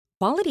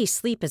Quality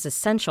sleep is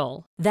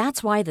essential.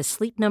 That's why the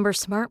Sleep Number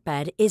Smart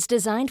Bed is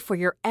designed for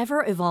your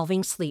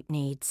ever-evolving sleep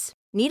needs.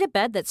 Need a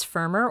bed that's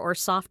firmer or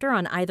softer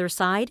on either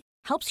side?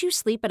 Helps you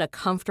sleep at a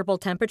comfortable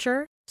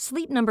temperature?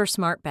 Sleep Number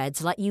Smart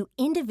Beds let you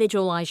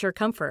individualize your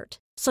comfort,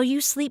 so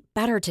you sleep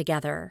better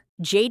together.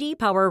 J.D.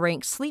 Power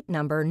ranks Sleep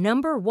Number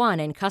number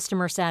 1 in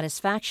customer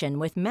satisfaction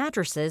with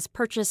mattresses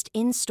purchased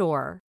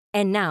in-store.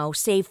 And now,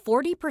 save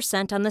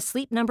 40% on the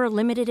Sleep Number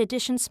Limited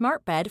Edition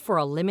Smart Bed for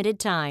a limited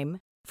time.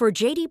 For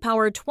J.D.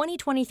 Power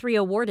 2023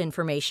 award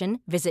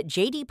information, visit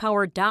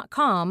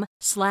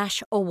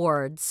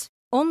jdpower.com/awards.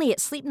 Only at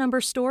Sleep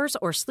Number stores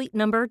or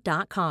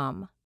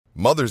sleepnumber.com.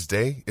 Mother's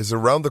Day is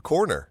around the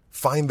corner.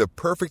 Find the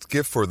perfect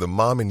gift for the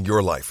mom in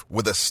your life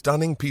with a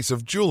stunning piece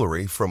of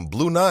jewelry from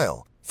Blue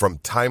Nile. From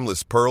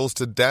timeless pearls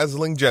to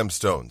dazzling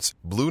gemstones,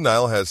 Blue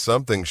Nile has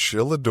something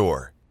she'll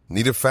adore.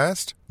 Need it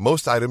fast?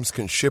 Most items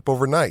can ship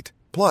overnight.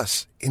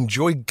 Plus,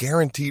 enjoy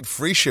guaranteed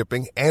free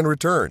shipping and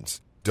returns.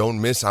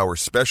 Don't miss our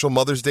special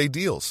Mother's Day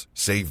deals.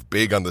 Save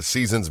big on the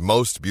season's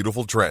most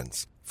beautiful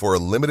trends. For a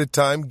limited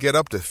time, get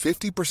up to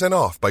 50%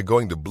 off by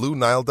going to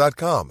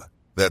BlueNile.com.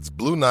 That's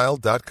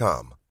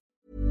BlueNile.com.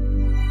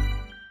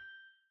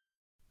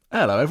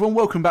 Hello everyone,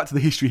 welcome back to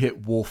the History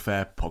Hit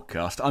Warfare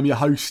podcast. I'm your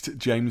host,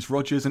 James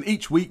Rogers, and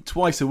each week,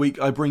 twice a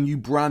week, I bring you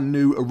brand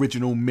new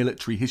original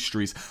military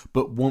histories.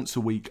 But once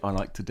a week, I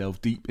like to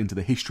delve deep into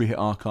the History Hit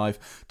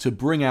archive to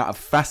bring out a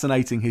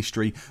fascinating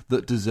history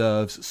that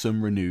deserves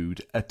some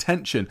renewed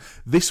attention.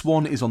 This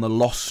one is on the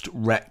lost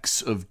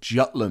wrecks of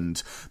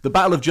Jutland. The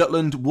Battle of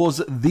Jutland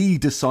was the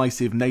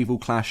decisive naval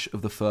clash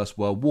of the First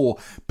World War,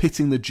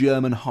 pitting the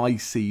German High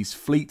Seas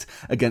Fleet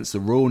against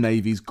the Royal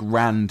Navy's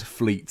Grand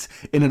Fleet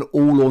in an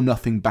all-or-nothing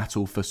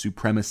battle for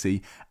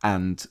supremacy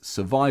and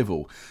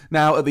survival.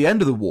 Now, at the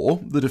end of the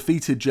war, the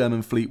defeated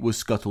German fleet was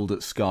scuttled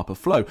at Scapa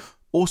Flow,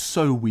 or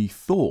so we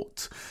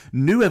thought.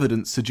 New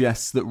evidence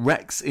suggests that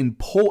wrecks in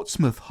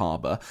Portsmouth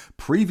Harbour,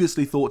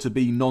 previously thought to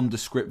be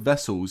nondescript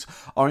vessels,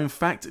 are in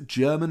fact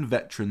German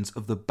veterans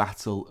of the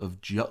Battle of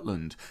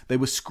Jutland. They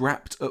were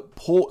scrapped at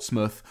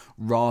Portsmouth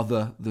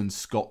rather than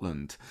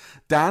Scotland.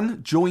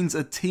 Dan joins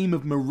a team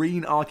of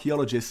marine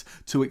archaeologists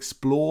to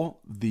explore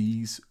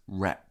these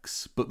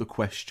wrecks. But the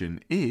question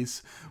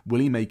is, will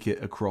he make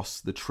it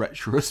across the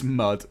treacherous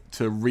mud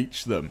to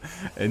reach them?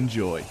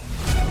 Enjoy.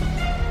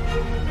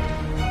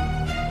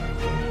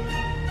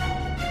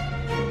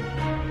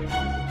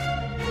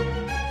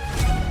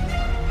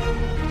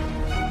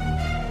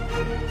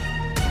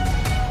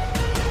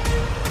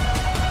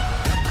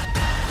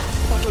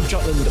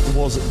 Jutland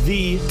was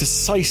the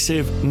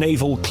decisive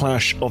naval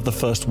clash of the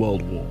First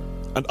World War.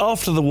 And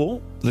after the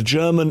war, the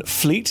German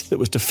fleet that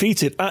was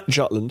defeated at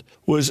Jutland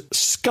was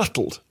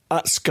scuttled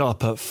at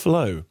Scapa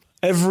Flow.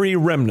 Every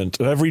remnant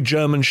of every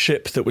German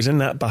ship that was in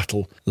that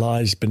battle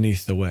lies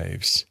beneath the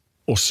waves.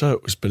 Or so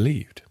it was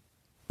believed.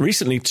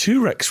 Recently,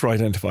 2 wrecks were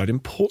identified in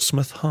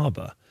Portsmouth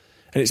Harbour,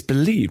 and it's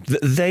believed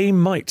that they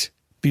might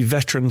be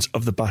veterans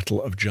of the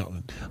Battle of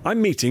Jutland.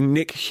 I'm meeting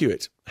Nick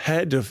Hewitt,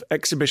 Head of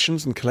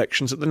Exhibitions and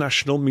Collections at the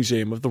National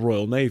Museum of the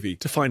Royal Navy,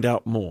 to find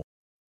out more.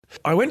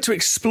 I went to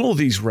explore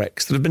these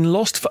wrecks that have been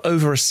lost for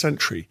over a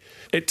century.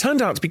 It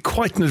turned out to be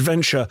quite an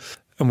adventure,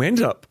 and we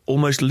ended up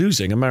almost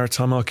losing a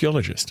maritime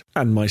archaeologist,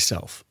 and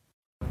myself.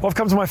 Well, I've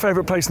come to my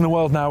favourite place in the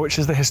world now, which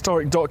is the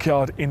historic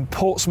dockyard in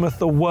Portsmouth,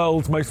 the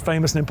world's most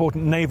famous and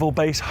important naval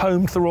base,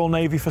 home to the Royal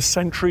Navy for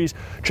centuries.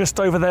 Just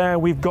over there,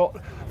 we've got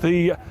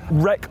the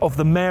wreck of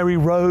the Mary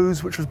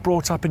Rose, which was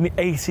brought up in the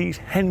 80s,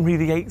 Henry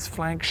VIII's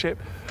flagship.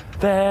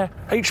 There,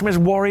 HMS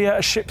Warrior,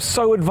 a ship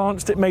so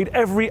advanced it made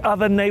every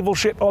other naval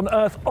ship on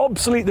Earth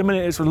obsolete the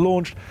minute it was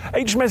launched.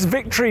 HMS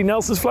Victory,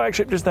 Nelson's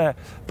flagship, just there.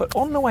 But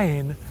on the way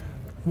in,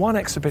 one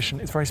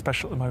exhibition is very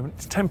special at the moment.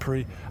 It's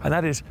temporary, and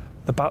that is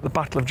about the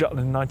Battle of Jutland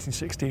in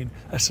 1916,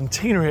 a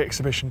centenary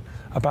exhibition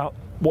about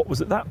what was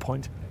at that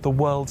point the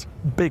world's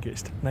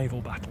biggest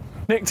naval battle.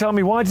 Nick, tell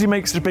me, why did you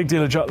make such a big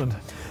deal of Jutland?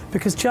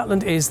 Because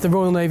Jutland is the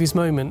Royal Navy's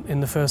moment in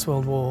the First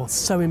World War,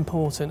 so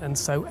important and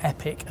so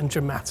epic and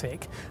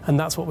dramatic, and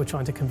that's what we're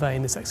trying to convey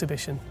in this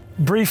exhibition.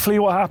 Briefly,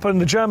 what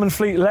happened? The German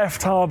fleet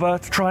left harbour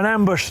to try and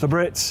ambush the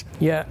Brits.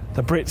 Yeah.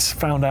 The Brits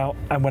found out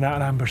and went out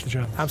and ambushed the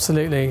Germans.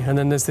 Absolutely, and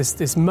then there's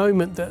this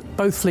moment that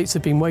both fleets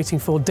have been waiting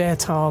for, Der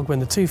Tag, when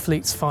the two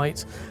fleets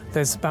fight.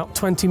 There's about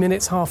 20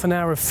 minutes, half an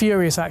hour of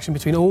furious action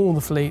between all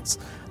the fleets.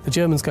 The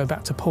Germans go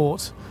back to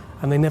port,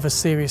 and they never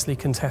seriously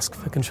contest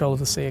for control of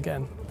the sea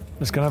again.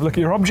 Let's go and have a look at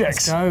your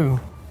objects. Let's go.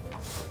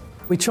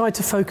 We tried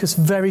to focus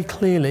very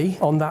clearly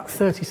on that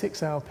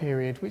 36-hour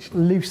period, which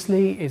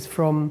loosely is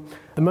from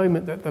the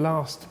moment that the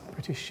last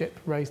British ship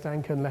raised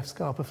anchor and left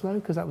Scapa Flow,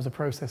 because that was a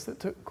process that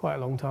took quite a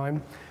long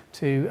time,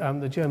 to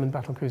the German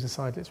battlecruiser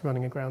Seydlitz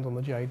running aground on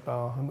the Jade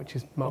Bar, which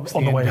is marks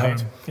on the way home.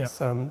 Yeah.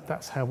 So,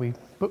 that's how we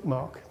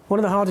bookmark. One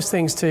of the hardest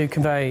things to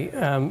convey,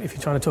 if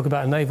you're trying to talk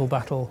about a naval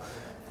battle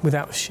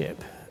without a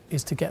ship,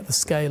 is to get the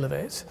scale of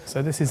it.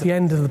 So this is the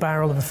end of the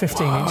barrel of a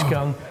 15-inch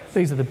gun.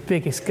 These are the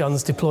biggest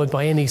guns deployed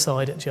by any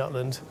side at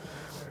Jutland.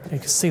 You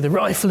can see the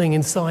rifling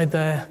inside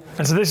there.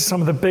 And so this is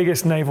some of the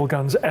biggest naval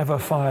guns ever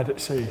fired at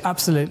sea.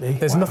 Absolutely.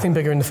 There's nothing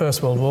bigger in the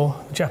First World War.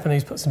 The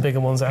Japanese put some bigger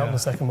ones out in the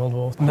Second World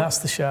War. And that's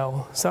the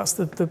shell. So that's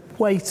the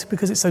weight,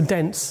 because it's so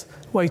dense,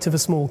 weight of a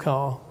small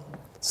car.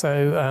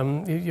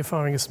 So you're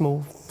firing a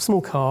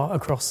small car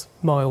across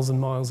miles and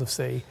miles of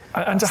sea.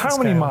 And to how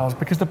many miles?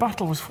 Because the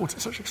battle was fought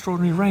at such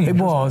extraordinary range. It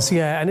was,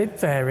 yeah, and it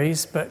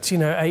varies. But,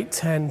 8,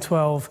 10,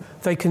 12,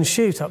 they can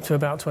shoot up to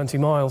about 20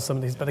 miles, some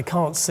of these, but they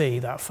can't see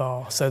that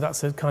far. So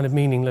that's a kind of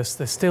meaningless.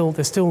 They're still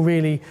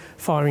really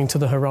firing to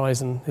the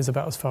horizon is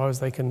about as far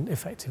as they can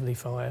effectively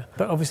fire.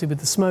 But obviously with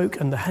the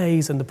smoke and the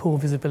haze and the poor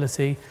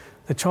visibility,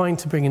 they're trying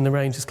to bring in the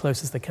range as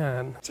close as they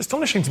can. It's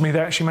astonishing to me they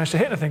actually managed to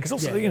hit anything, because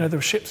also, there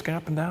were ships going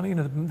up and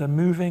down, they're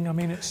moving, I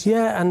mean, it's...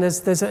 Yeah, and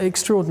there's an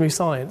extraordinary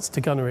science to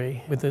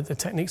gunnery, with the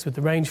techniques with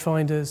the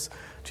rangefinders.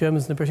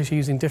 Germans and the British are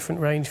using different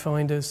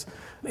rangefinders.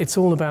 It's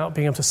all about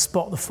being able to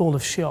spot the fall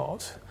of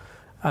shot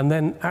and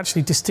then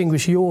actually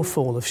distinguish your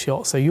fall of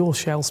shot, so your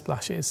shell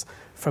splashes,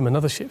 from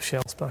another ship's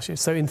shell splashes.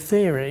 So in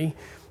theory,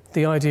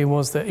 the idea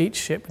was that each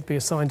ship would be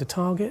assigned a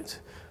target,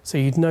 so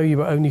you'd know you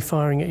were only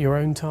firing at your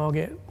own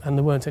target and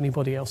there weren't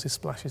anybody else's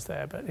splashes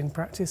there. But in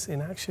practice,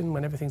 in action,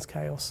 when everything's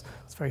chaos,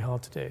 it's very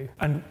hard to do.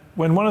 And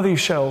when one of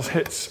these shells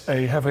hits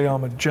a heavily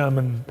armoured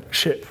German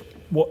ship,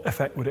 what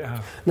effect would it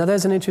have? Now,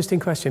 there's an interesting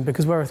question,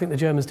 because where I think the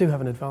Germans do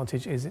have an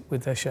advantage is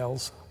with their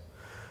shells.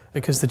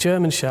 Because the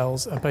German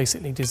shells are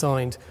basically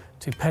designed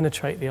to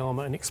penetrate the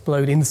armour and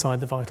explode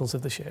inside the vitals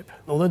of the ship.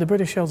 Although the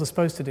British shells are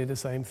supposed to do the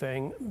same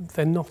thing,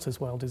 they're not as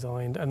well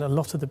designed, and a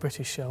lot of the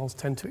British shells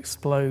tend to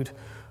explode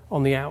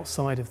on the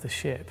outside of the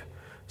ship.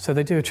 So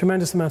they do a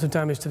tremendous amount of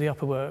damage to the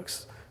upper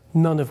works,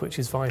 none of which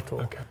is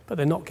vital, but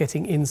they're not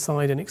getting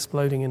inside and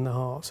exploding in the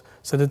heart.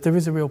 So there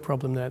is a real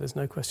problem there, there's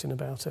no question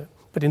about it.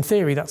 But in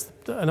theory, that's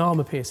an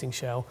armour-piercing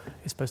shell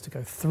is supposed to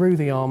go through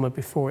the armour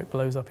before it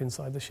blows up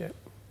inside the ship.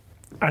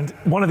 And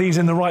one of these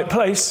in the right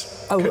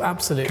place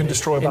absolutely. Can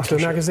destroy a battleship.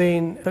 Into a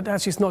magazine. But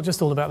actually, it's not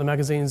just all about the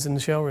magazines and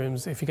the shell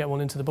rooms. If you get one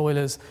into the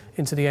boilers,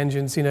 into the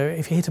engines,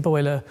 if you hit a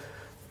boiler,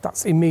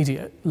 that's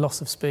immediate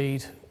loss of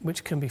speed,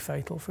 which can be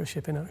fatal for a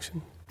ship in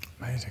action.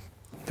 Amazing.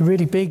 The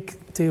really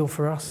big deal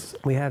for us,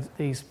 we had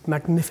these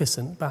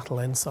magnificent battle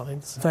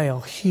ensigns. They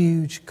are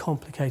huge,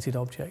 complicated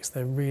objects.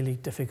 They're really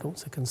difficult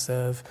to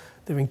conserve.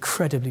 They're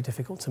incredibly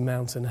difficult to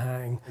mount and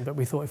hang. But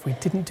we thought if we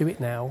didn't do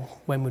it now,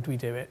 when would we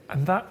do it?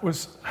 And that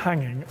was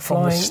hanging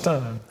from the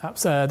stern?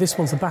 This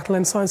one's a battle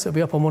ensign, so it'll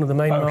be up on one of the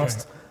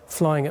mainmasts,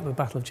 flying at the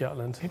Battle of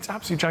Jutland. It's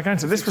absolutely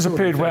gigantic. This was a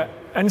period where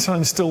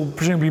ensigns still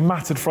presumably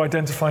mattered for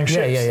identifying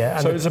ships. Yeah.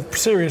 So it's a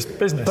serious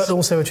business. But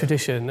also a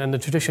tradition, and the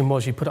tradition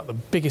was you put up the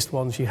biggest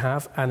ones you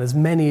have and as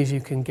many as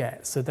you can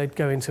get. So they'd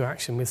go into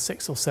action with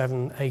 6 or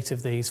 7, 8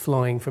 of these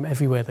flying from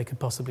everywhere they could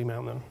possibly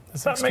mount them.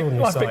 That makes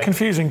life a bit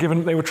confusing, given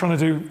that they were trying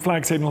to do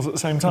flag signals at the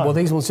same time. Well,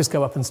 these ones just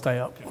go up and stay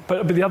up.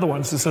 But the other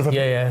ones are sort of...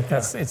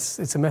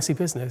 It's a messy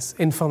business.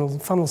 In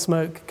funnel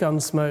smoke, gun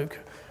smoke.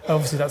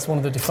 Obviously, that's one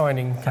of the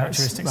defining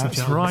characteristics of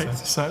Jutland. That's right,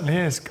 it certainly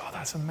is. God,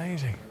 that's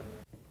amazing.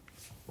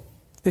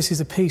 This is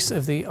a piece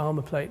of the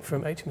armour plate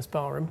from HMS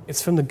Barham.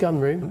 It's from the gun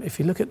room. If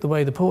you look at the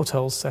way the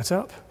porthole's set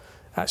up,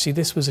 actually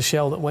this was a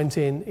shell that went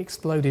in,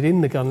 exploded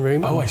in the gun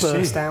room and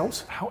burst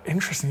out. How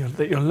interesting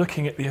that you're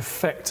looking at the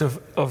effect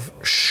of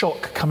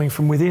shock coming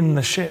from within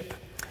the ship.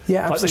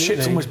 Yeah, absolutely. Like the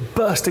ship's almost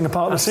bursting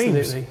apart at the seams.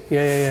 Absolutely,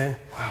 yeah.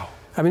 Wow.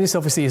 I mean, this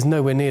obviously is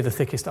nowhere near the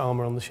thickest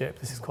armour on the ship.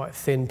 This is quite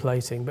thin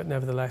plating, but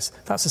nevertheless,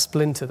 that's a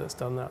splinter that's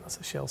done that.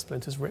 That's a shell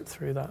splinter's ripped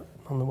through that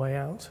on the way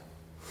out.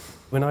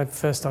 When I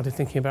first started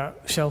thinking about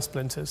shell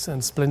splinters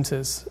and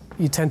splinters,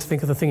 you tend to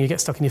think of the thing you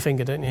get stuck in your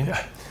finger, don't you?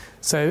 Yeah.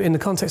 So in the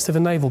context of a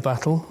naval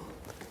battle,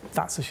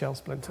 that's a shell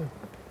splinter.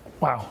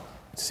 Wow.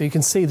 So you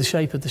can see the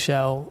shape of the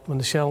shell. When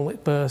the shell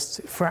bursts,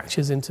 it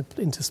fractures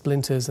into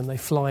splinters and they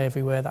fly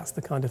everywhere. That's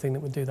the kind of thing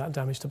that would do that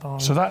damage to Barham.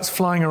 So that's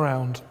flying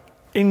around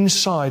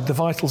inside the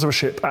vitals of a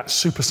ship at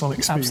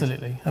supersonic speed.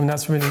 Absolutely. I mean,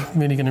 that's really,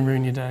 really going to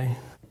ruin your day.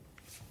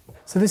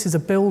 So this is a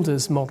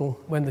builder's model.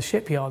 When the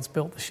shipyards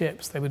built the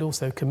ships, they would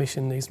also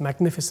commission these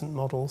magnificent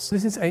models.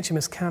 This is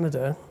HMS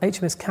Canada.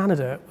 HMS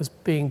Canada was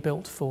being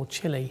built for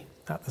Chile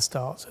at the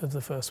start of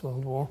the First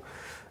World War.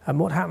 And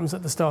what happens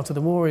at the start of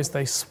the war is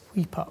they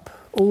sweep up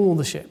all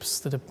the ships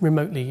that are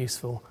remotely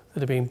useful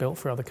that are being built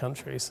for other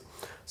countries.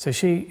 So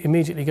she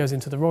immediately goes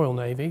into the Royal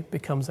Navy,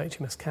 becomes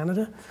HMS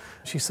Canada.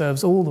 She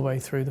serves all the way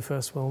through the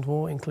First World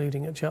War,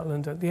 including at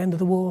Jutland. At the end of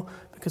the war,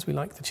 because we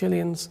like the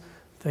Chileans,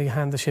 they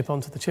hand the ship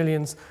on to the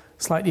Chileans,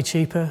 slightly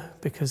cheaper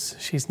because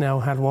she's now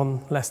had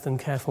one less than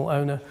careful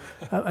owner.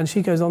 And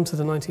she goes on to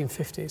the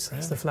 1950s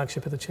as the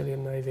flagship of the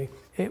Chilean Navy.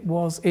 It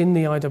was in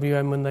the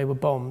IWM when they were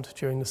bombed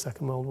during the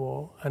Second World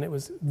War, and it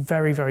was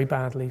very, very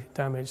badly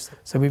damaged.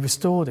 So we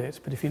restored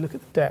it, but if you look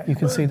at the deck, you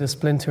can see the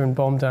splinter and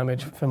bomb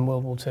damage from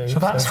World War II. So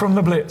that's from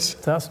the Blitz?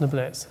 That's from the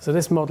Blitz. So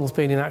this model's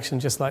been in action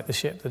just like the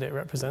ship that it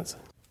represents.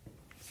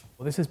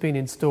 Well, this has been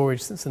in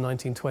storage since the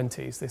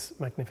 1920s, this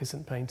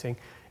magnificent painting.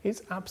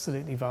 It's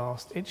absolutely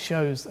vast. It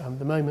shows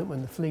the moment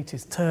when the fleet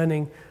is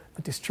turning,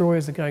 The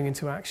destroyers are going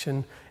into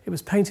action. It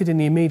was painted in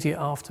the immediate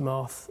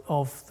aftermath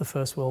of the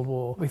First World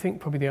War. We think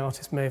probably the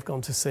artist may have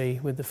gone to sea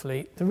with the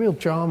fleet. The real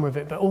drama of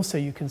it, but also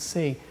you can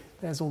see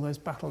there's all those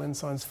battle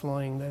ensigns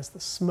flying, there's the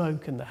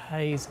smoke and the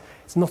haze.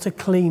 It's not a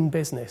clean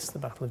business, the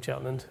Battle of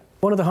Jutland.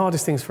 One of the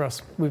hardest things for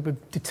us, we were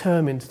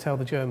determined to tell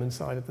the German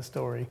side of the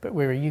story, but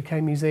we're a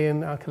UK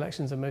museum, our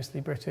collections are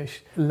mostly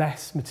British.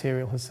 Less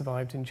material has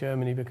survived in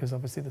Germany because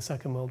obviously the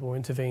Second World War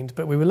intervened,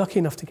 but we were lucky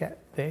enough to get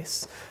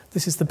this.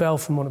 This is the bell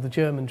from one of the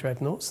German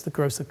dreadnoughts, the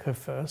Großer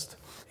Kurfürst.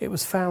 It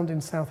was found in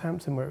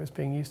Southampton where it was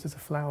being used as a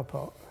flower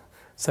pot.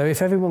 So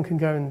if everyone can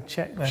go and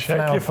check their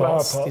flower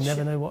pots, you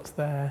never know what's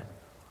there.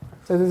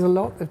 So there's a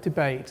lot of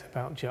debate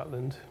about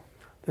Jutland.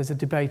 There's a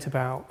debate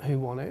about who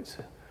won it.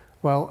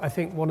 Well, I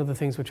think one of the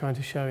things we're trying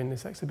to show in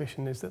this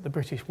exhibition is that the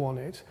British won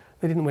it.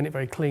 They didn't win it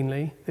very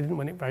cleanly, they didn't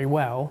win it very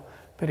well,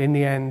 but in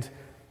the end,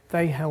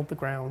 they held the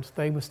ground.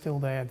 They were still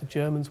there. The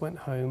Germans went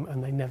home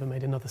and they never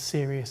made another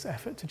serious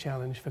effort to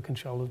challenge for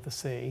control of the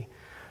sea.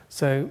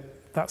 So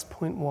that's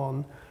point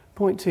one.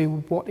 Point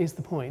two, what is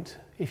the point?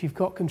 If you've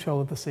got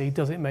control of the sea,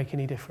 does it make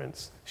any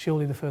difference?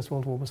 Surely the First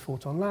World War was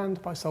fought on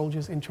land by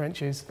soldiers in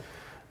trenches,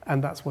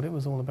 and that's what it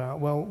was all about.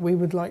 Well, we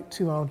would like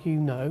to argue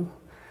no.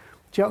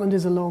 Jutland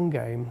is a long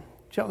game.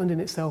 Jutland in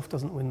itself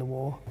doesn't win the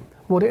war.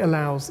 What it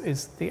allows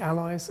is the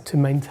Allies to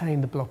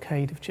maintain the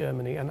blockade of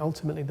Germany, and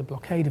ultimately the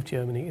blockade of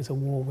Germany is a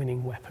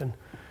war-winning weapon.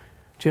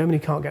 Germany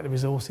can't get the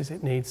resources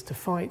it needs to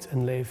fight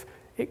and live.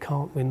 It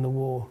can't win the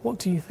war. What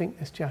do you think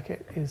this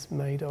jacket is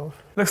made of?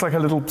 Looks like a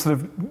little sort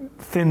of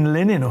thin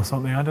linen or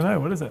something. I don't know.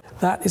 What is it?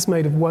 That is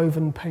made of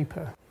woven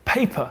paper.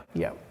 Paper?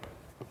 Yeah,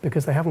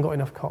 because they haven't got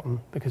enough cotton,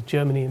 because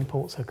Germany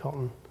imports her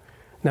cotton.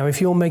 Now,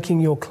 if you're making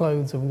your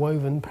clothes of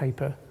woven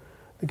paper,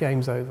 the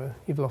game's over.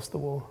 You've lost the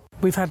war.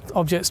 We've had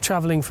objects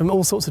travelling from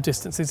all sorts of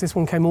distances. This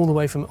one came all the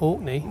way from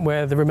Orkney,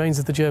 where the remains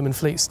of the German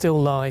fleet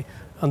still lie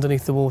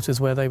underneath the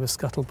waters where they were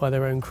scuttled by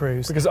their own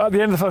crews. Because at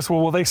the end of the First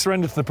World War, they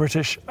surrendered to the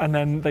British and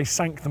then they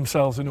sank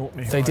themselves in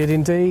Orkney. They did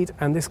indeed,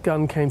 and this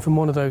gun came from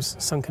one of those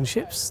sunken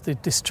ships, the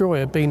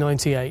destroyer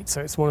B-98. So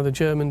it's one of the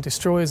German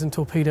destroyers and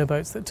torpedo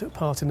boats that took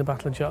part in the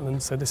Battle of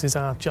Jutland. So this is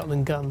our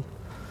Jutland gun.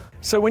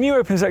 So when you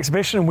opened this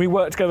exhibition, and we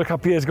worked together a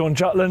couple of years ago on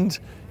Jutland,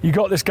 you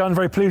got this gun,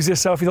 very pleased with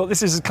yourself. You thought,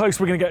 this is as close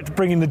we're going to get to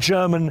bringing the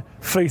German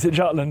fleet at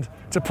Jutland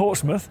to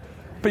Portsmouth.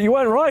 But you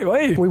weren't right,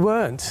 were you? We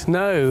weren't,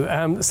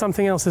 no.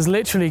 Something else has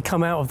literally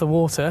come out of the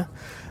water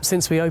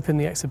since we opened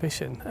the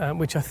exhibition,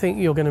 which I think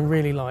you're going to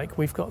really like.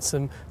 We've got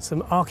some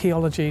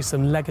archaeology,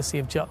 some legacy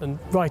of Jutland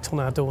right on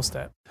our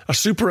doorstep. A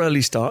super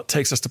early start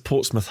takes us to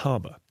Portsmouth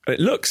Harbour. It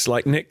looks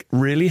like Nick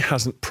really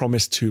hasn't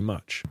promised too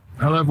much.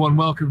 Hello everyone,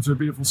 welcome to a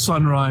beautiful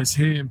sunrise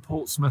here in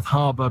Portsmouth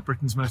Harbour,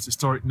 Britain's most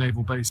historic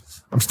naval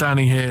base. I'm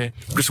standing here,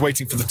 just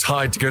waiting for the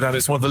tide to go down.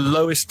 It's one of the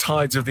lowest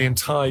tides of the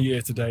entire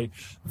year today.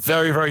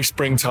 Very, very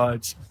spring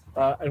tides.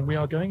 And we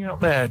are going out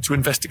there to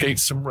investigate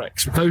some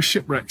wrecks. Those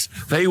shipwrecks,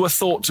 they were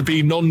thought to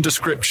be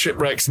nondescript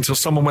shipwrecks until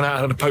someone went out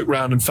and had a poke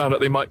round and found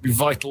out they might be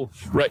vital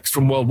wrecks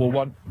from World War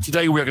I.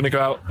 Today we are going to go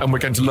out and we're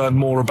going to learn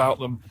more about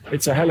them.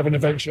 It's a hell of an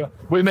adventure.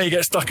 We may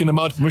get stuck in the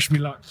mud. Wish me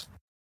luck.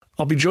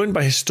 I'll be joined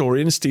by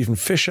historian Stephen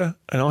Fisher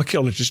and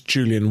archaeologist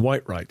Julian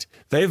Whitewright.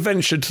 They have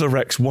ventured to the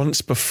wrecks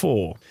once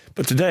before,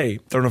 but today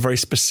they're on a very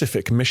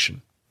specific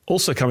mission.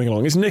 Also coming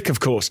along is Nick, of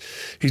course.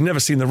 He's never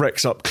seen the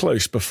wrecks up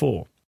close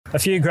before. A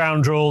few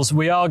ground rules.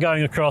 We are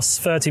going across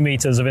 30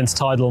 metres of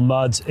intertidal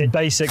mud. The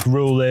basic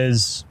rule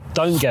is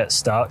don't get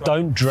stuck,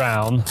 don't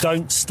drown,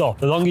 don't stop.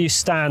 The longer you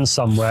stand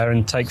somewhere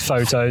and take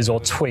photos or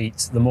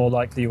tweet, the more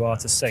likely you are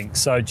to sink.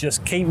 So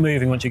just keep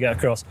moving once you get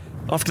across.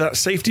 After that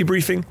safety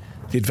briefing,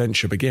 the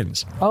adventure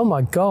begins. Oh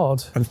my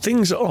God. And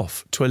things are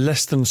off to a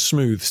less than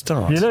smooth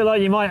start. You look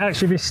like you might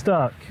actually be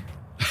stuck.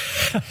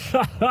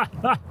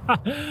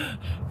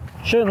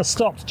 Shouldn't have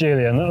stopped,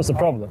 Julian. That was the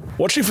problem.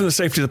 Watching from the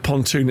safety of the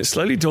pontoon, it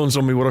slowly dawns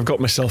on me what I've got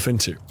myself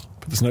into.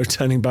 But there's no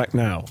turning back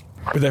now.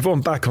 With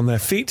everyone back on their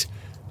feet,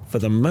 for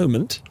the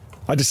moment,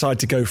 I decide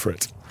to go for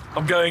it.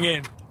 I'm going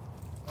in.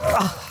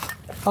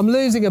 I'm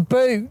losing a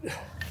boot.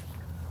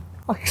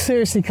 I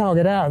seriously can't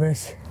get out of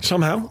this.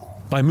 Somehow,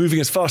 by moving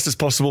as fast as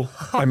possible,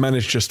 I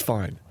manage just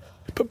fine.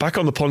 But back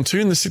on the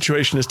pontoon, the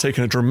situation has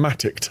taken a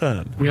dramatic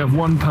turn. We have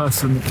one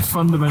person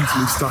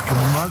fundamentally stuck in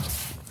the mud.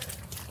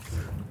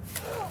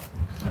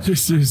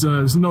 This is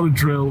not a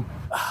drill.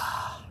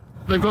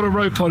 They've got a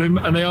rope on him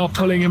and they are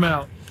pulling him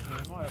out.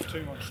 It might have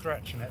too much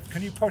stretch in it.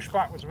 Can you push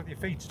backwards with your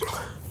feet?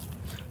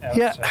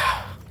 Yeah.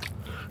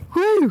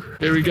 Woo!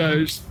 Here he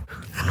goes.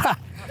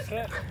 That's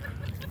it.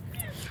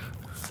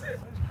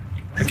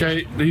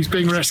 Okay, he's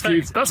being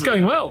rescued. That's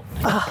going well.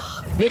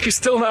 Nick is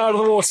still not out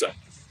of the water.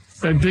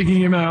 They're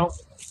digging him out.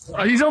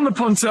 He's on the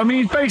pontoon. I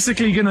mean, he's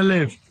basically going to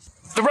live.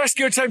 The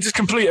rescue attempt is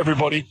complete,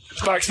 everybody.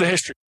 Back to the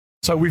history.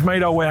 So we've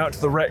made our way out to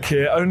the wreck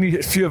here. Only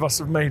a few of us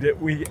have made it.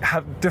 We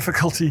had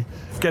difficulty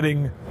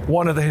getting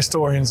one of the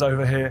historians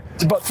over here.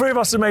 But 3 of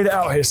us have made it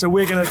out here, so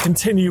we're going to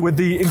continue with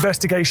the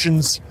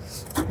investigations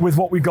with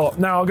what we got.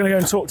 Now I'm going to go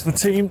and talk to the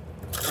team.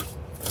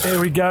 Here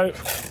we go.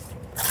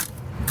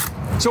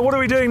 So what are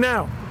we doing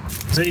now?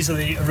 These are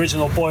the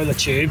original boiler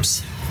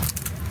tubes.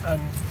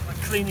 and by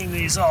cleaning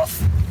these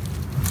off,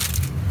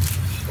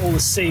 all the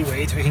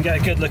seaweed, we can get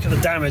a good look at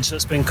the damage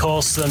that's been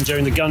caused to them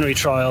during the gunnery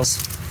trials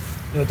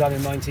that were done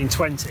in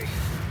 1920.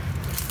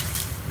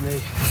 And the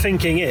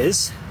thinking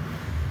is,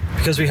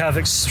 because we have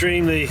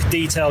extremely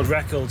detailed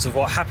records of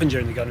what happened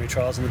during the gunnery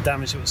trials and the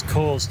damage that was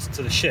caused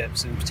to the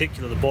ships, in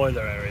particular the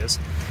boiler areas,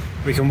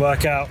 we can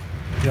work out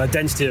the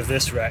identity of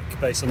this wreck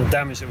based on the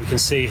damage that we can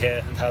see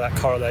here and how that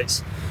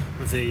correlates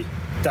with the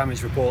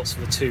damage reports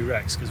for the two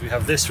wrecks. Because we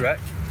have this wreck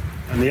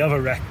and the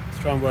other wreck, to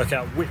try and work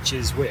out which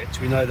is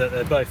which. We know that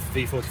they're both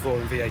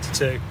V44 and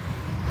V82,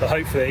 but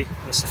hopefully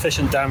there's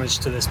sufficient damage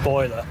to this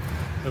boiler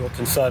that will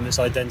confirm its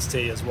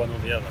identity as one or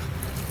the other.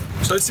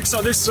 So it's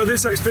exciting. So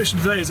this expedition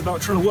today is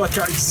about trying to work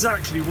out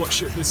exactly what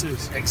ship this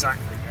is.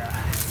 Exactly,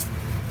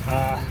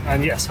 yeah.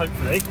 And yes,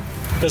 hopefully,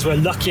 because we're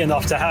lucky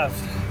enough to have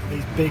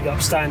these big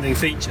upstanding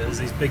features,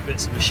 these big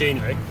bits of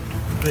machinery,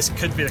 this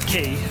could be the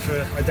key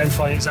for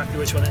identifying exactly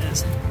which one it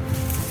is.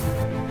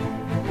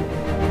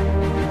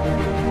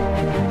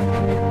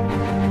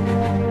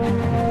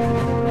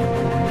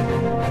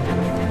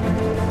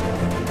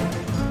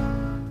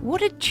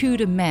 What did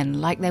Tudor men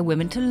like their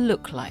women to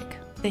look like?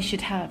 They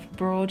should have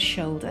broad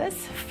shoulders,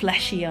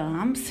 fleshy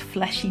arms,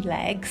 fleshy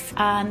legs,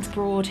 and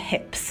broad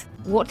hips.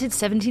 What did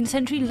 17th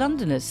century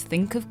Londoners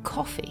think of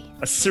coffee?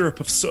 A syrup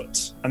of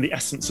soot and the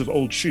essence of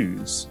old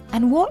shoes.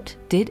 And what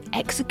did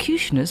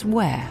executioners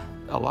wear?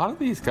 A lot of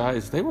these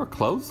guys, they were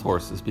clothes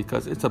horses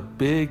because it's a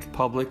big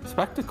public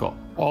spectacle.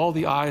 All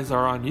the eyes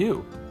are on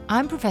you.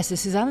 I'm Professor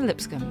Susanna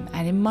Lipscomb,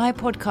 and in my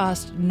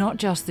podcast, Not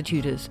Just the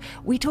Tudors,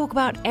 we talk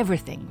about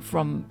everything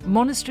from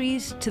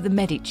monasteries to the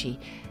Medici,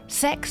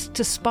 sex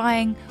to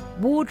spying,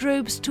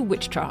 wardrobes to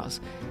witch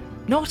trials.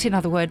 Not, in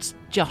other words,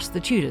 just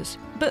the Tudors,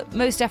 but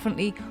most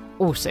definitely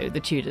also the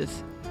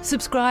Tudors.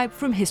 Subscribe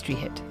from History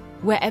Hit,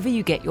 wherever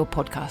you get your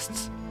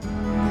podcasts.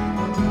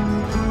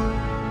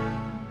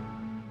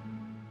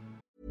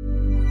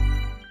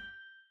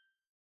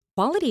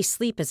 Quality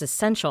sleep is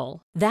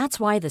essential. That's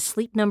why the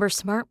Sleep Number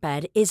Smart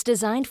Bed is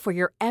designed for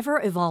your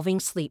ever-evolving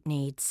sleep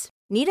needs.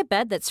 Need a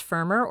bed that's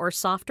firmer or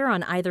softer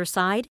on either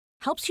side?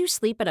 Helps you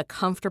sleep at a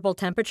comfortable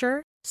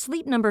temperature?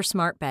 Sleep Number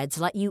Smart Beds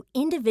let you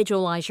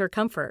individualize your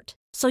comfort,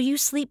 so you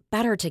sleep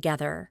better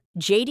together.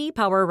 J.D.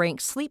 Power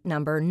ranks Sleep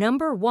Number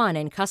number 1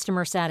 in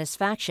customer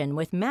satisfaction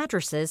with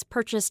mattresses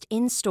purchased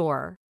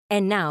in-store.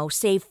 And now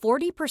save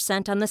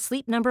 40% on the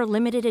Sleep Number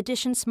Limited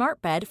Edition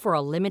Smart Bed for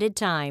a limited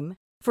time.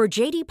 For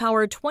J.D.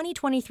 Power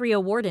 2023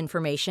 award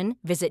information,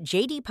 visit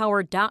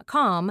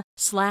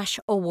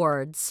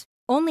jdpower.com/awards.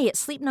 Only at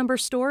Sleep Number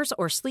stores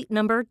or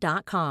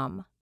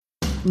sleepnumber.com.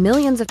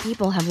 Millions of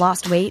people have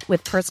lost weight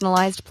with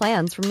personalized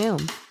plans from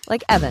Noom.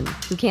 Like Evan,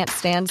 who can't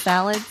stand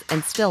salads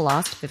and still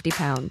lost 50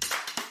 pounds.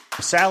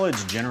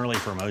 Salads generally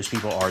for most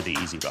people are the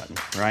easy button,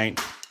 right?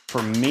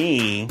 For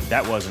me,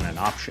 that wasn't an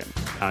option.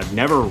 I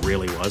never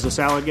really was a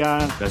salad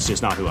guy. That's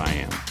just not who I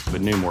am.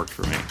 But Noom worked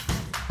for me.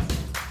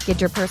 Get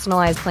your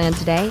personalized plan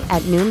today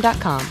at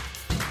Noom.com.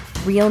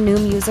 Real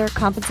Noom user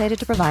compensated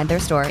to provide their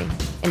story.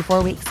 In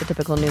 4 weeks, the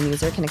typical Noom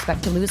user can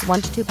expect to lose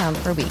 1 to 2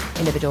 pounds per week.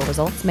 Individual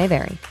results may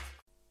vary.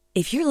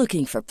 If you're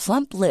looking for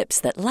plump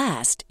lips that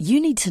last, you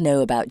need to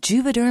know about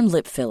Juvederm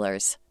lip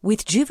fillers.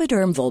 With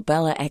Juvederm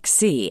Volbella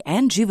XC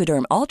and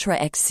Juvederm Ultra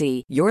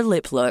XC, your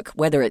lip look,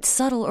 whether it's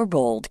subtle or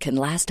bold, can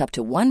last up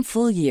to 1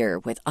 full year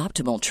with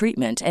optimal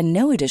treatment and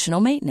no additional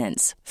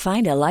maintenance.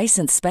 Find a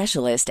licensed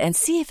specialist and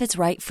see if it's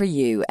right for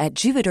you at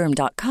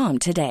Juvederm.com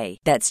today.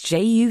 That's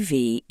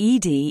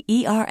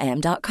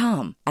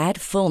JUVEDERM.com.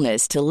 Add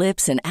fullness to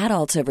lips in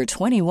adults over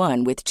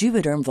 21 with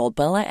Juvederm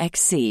Volbella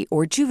XC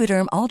or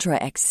Juvederm Ultra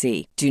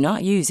XC. Do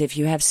not use if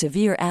you have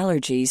severe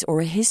allergies or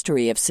a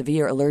history of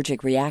severe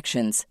allergic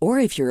reactions, or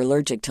if you're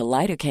allergic to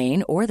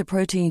lidocaine or the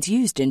proteins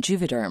used in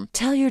Juvederm.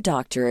 Tell your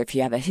doctor if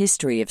you have a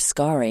history of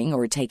scarring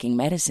or taking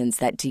medicines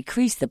that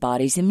decrease the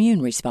body's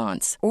immune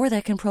response or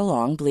that can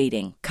prolong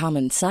bleeding.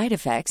 Common side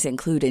effects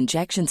include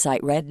injection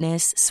site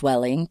redness,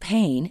 swelling,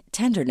 pain,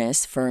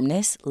 tenderness,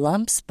 firmness,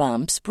 lumps,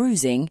 bumps,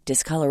 bruising,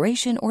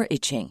 discoloration, or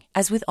itching.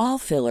 As with all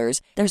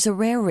fillers, there's a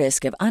rare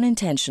risk of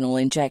unintentional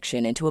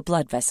injection into a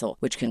blood vessel,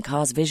 which can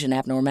cause vision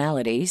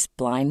abnormalities,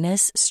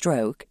 blindness,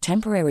 stroke,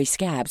 temporary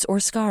scabs,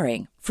 or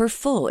scarring. For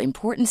full,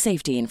 important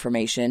safety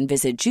information,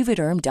 visit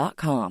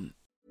Juvederm.com.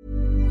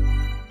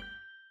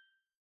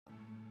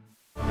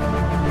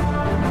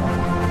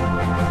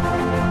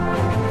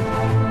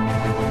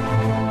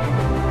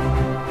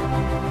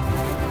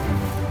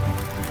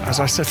 As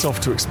I set off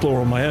to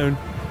explore on my own,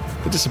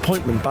 the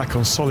disappointment back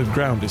on solid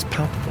ground is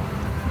palpable.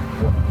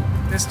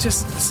 There's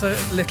just so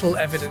little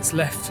evidence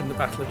left from the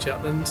Battle of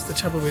Jutland. The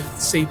trouble with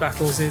sea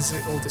battles is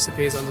it all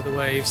disappears under the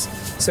waves.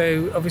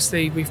 So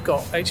obviously we've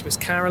got HMS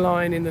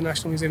Caroline in the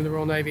National Museum of the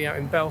Royal Navy out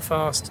in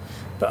Belfast,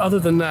 But other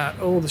than that,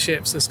 all the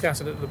ships are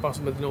scattered at the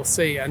bottom of the North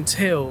Sea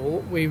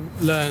until we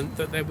learned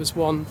that there was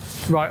one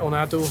right on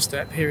our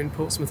doorstep here in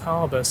Portsmouth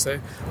Harbour. So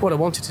what I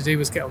wanted to do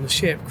was get on the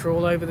ship,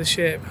 crawl over the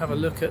ship, have a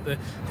look at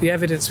the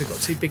evidence. We've got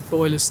 2 big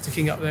boilers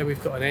sticking up there,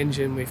 we've got an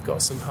engine, we've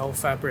got some hull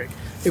fabric.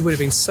 It would have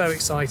been so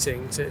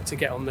exciting to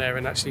get on there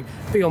and actually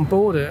be on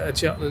board a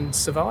Jutland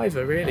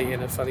survivor, really,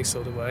 in a funny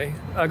sort of way.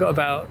 I got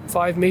about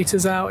 5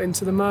 metres out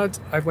into the mud.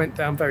 I went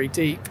down very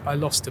deep. I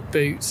lost a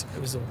boot.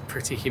 It was all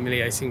pretty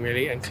humiliating,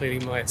 really, and clearly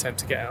my attempt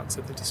to get out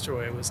to the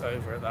destroyer was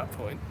over at that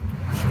point.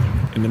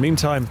 In the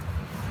meantime,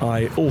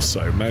 I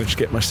also managed to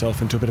get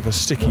myself into a bit of a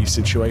sticky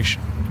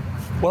situation.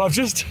 Well, I've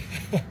just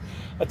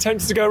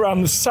attempted to go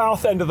around the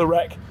south end of the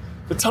wreck.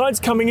 The tide's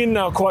coming in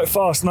now quite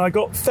fast and I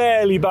got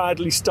fairly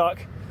badly stuck.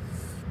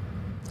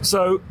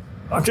 So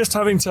I'm just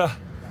having to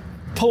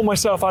pull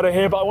myself out of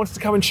here, but I wanted to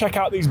come and check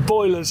out these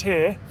boilers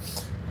here.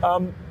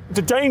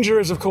 The danger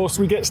is, of course,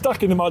 we get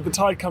stuck in the mud, the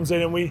tide comes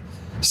in and we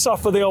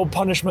suffer the old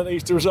punishment they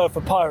used to reserve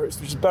for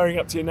pirates, which is burying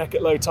up to your neck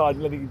at low tide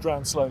and letting you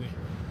drown slowly.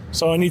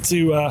 So I need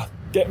to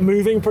get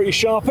moving pretty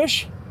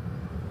sharpish.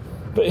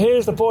 But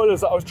here's the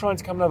boilers that I was trying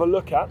to come and have a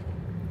look at.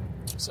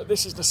 So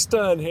this is the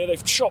stern here.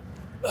 They've chopped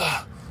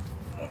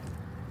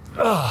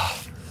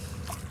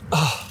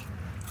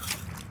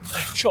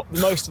they've chopped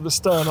most of the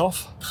stern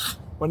off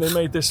when they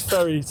made this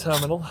ferry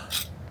terminal.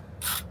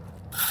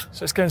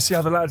 So let's go and see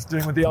how the lads are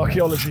doing with the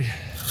archaeology.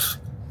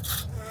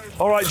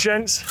 All right,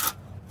 gents.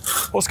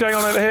 What's going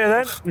on over here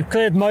then? We've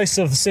cleared most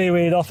of the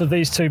seaweed off of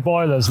these 2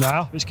 boilers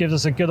now, which gives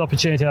us a good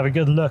opportunity to have a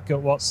good look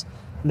at what's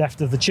left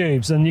of the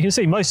tubes. And you can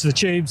see most of the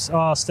tubes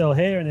are still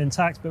here and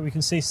intact, but we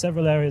can see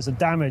several areas of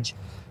damage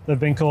that have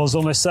been caused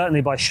almost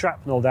certainly by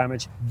shrapnel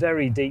damage.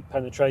 Very deep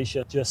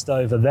penetration just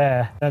over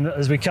there. And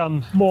as we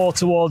come more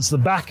towards the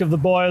back of the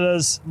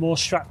boilers, more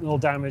shrapnel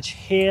damage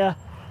here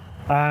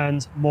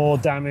and more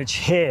damage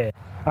here.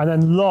 And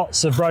then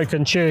lots of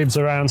broken tubes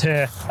around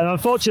here. And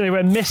unfortunately,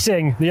 we're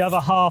missing the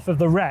other half of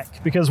the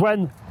wreck, because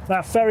when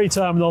that ferry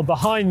terminal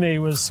behind me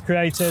was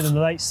created in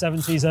the late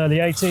 70s, early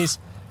 80s,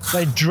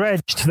 they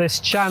dredged this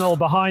channel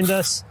behind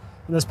us.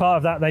 And as part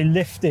of that, they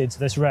lifted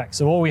this wreck.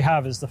 So all we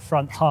have is the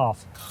front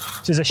half,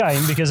 which is a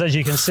shame because, as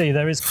you can see,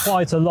 there is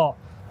quite a lot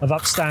of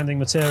upstanding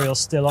material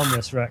still on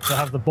this wreck. To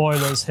have the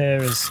boilers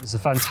here is a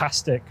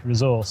fantastic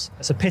resource.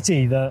 It's a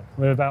pity that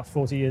we're about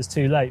 40 years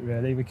too late,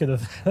 really. We could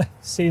have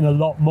seen a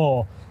lot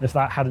more if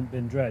that hadn't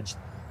been dredged.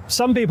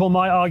 Some people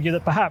might argue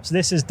that perhaps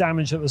this is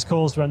damage that was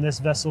caused when this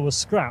vessel was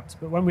scrapped,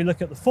 but when we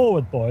look at the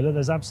forward boiler,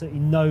 there's absolutely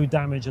no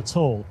damage at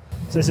all.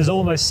 So this is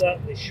almost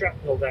certainly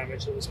shrapnel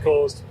damage that was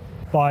caused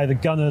by the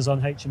gunners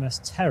on HMS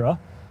Terror,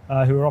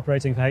 who were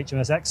operating for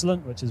HMS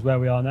Excellent, which is where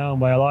we are now on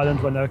Whale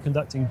Island, when they were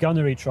conducting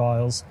gunnery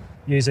trials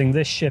using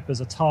this ship as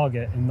a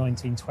target in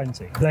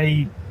 1920.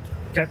 They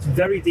kept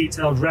very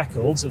detailed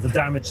records of the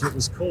damage that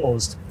was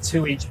caused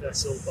to each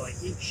vessel by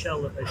each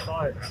shell that they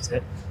fired at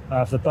it,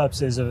 for the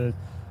purposes of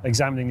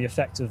examining the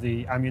effect of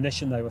the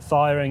ammunition they were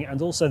firing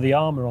and also the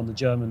armour on the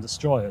German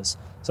destroyers.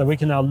 So we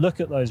can now look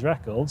at those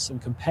records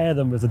and compare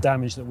them with the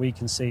damage that we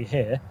can see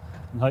here,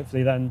 and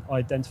hopefully then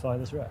identify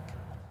this wreck.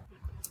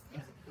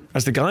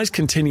 As the guys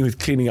continue with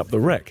cleaning up the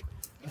wreck,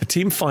 the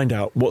team find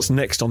out what's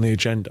next on the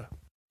agenda.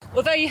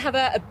 Although you have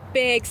a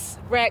big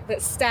wreck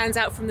that stands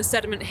out from the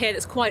sediment here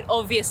that's quite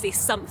obviously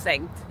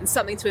something and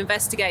something to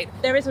investigate,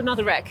 there is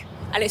another wreck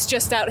and it's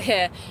just out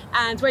here.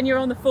 And when you're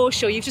on the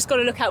foreshore, you've just got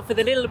to look out for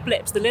the little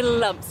blips, the little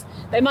lumps.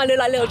 They might look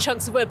like little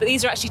chunks of wood, but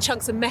these are actually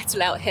chunks of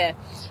metal out here.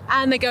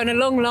 And they go in a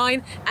long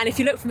line, and if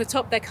you look from the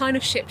top, they're kind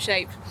of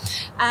ship-shaped.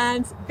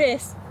 And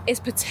this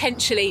is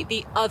potentially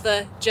the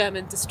other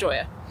German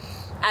destroyer.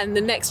 And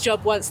the next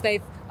job, once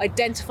they've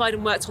identified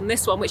and worked on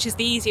this one, which is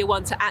the easier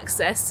one to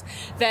access,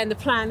 then the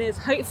plan is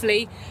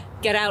hopefully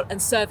get out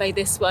and survey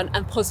this one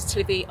and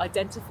positively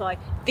identify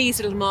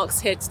these little marks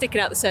here sticking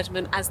out the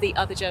sediment as the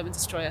other German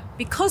destroyer.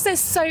 Because there's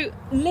so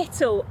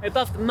little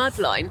above the mud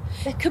line,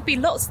 there could be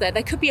lots there.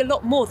 There could be a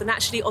lot more than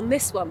actually on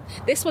this one.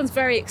 This one's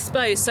very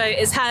exposed, so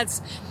it's had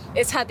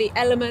the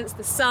elements,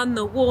 the sun,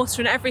 the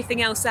water and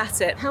everything else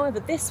at it. However,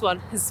 this one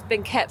has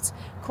been kept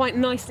quite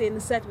nicely in the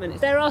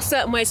sediment. There are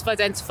certain ways of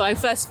identifying.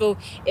 First of all,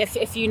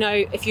 if you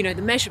know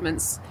the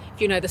measurements,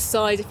 if you know the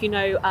size, if you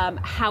know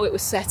how it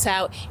was set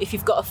out, if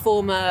you've got a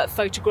former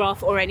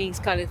photograph or any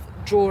kind of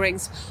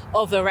drawings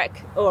of a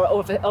wreck or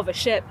of a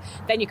ship,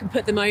 then you can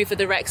put them over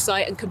the wreck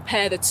site and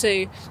compare the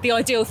two. The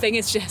ideal thing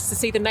is just to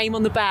see the name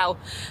on the bow.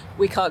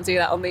 We can't do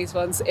that on these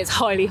ones. It's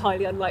highly,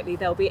 highly unlikely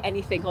there'll be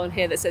anything on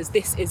here that says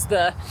this is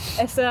the...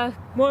 It's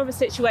more of a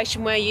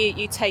situation where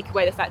you take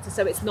away the factor,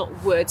 so it's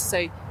not wood,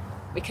 so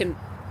we can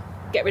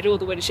get rid of all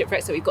the wooden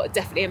shipwrecks, so we've got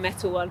definitely a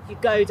metal one. You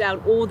go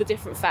down all the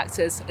different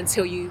factors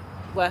until you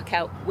work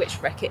out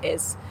which wreck it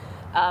is.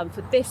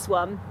 For this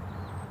one,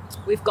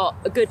 we've got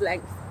a good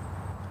length.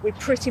 We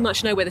pretty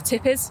much know where the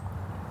tip is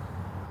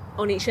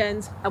on each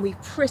end, and we've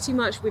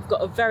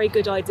got a very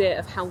good idea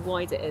of how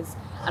wide it is.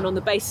 And on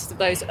the basis of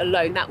those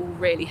alone, that will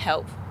really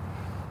help.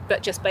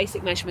 But just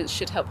basic measurements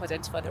should help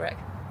identify the wreck.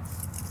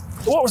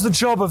 What was the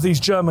job of these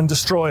German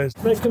destroyers?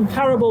 They're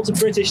comparable to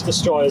British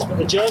destroyers, but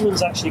the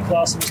Germans actually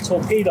class them as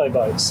torpedo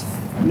boats.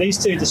 And these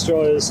two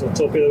destroyers, or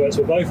torpedo boats,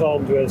 were both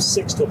armed with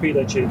 6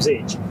 torpedo tubes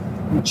each.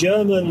 The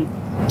German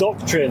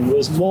doctrine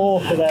was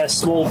more for their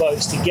small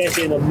boats to get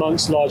in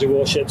amongst larger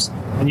warships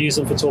and use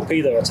them for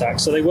torpedo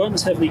attacks. So they weren't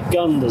as heavily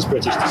gunned as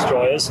British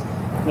destroyers.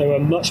 They were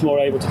much more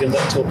able to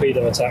conduct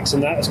torpedo attacks,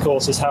 and that, of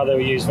course, is how they were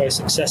used very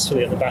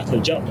successfully at the Battle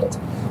of Jutland.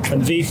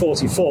 And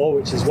V-44,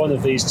 which is one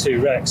of these two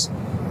wrecks,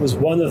 was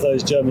one of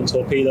those German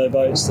torpedo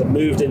boats that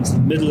moved into the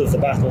middle of the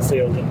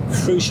battlefield at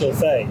a crucial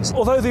phase.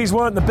 Although these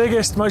weren't the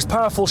biggest, most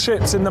powerful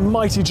ships in the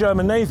mighty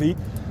German Navy,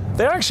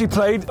 they actually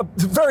played a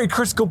very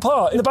critical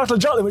part in the Battle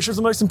of Jutland, which was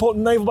the most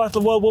important naval battle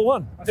of World War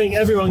I. I think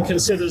everyone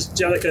considers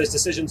Jellicoe's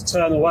decision to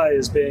turn away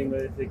as being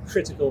the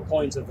critical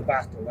point of the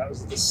battle. That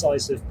was the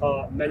decisive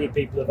part. Many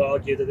people have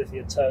argued that if he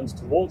had turned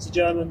towards the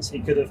Germans, he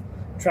could have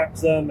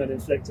trapped them and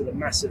inflicted a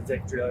massive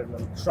victory over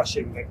them, a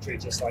crushing victory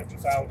just like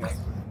Trafalgar.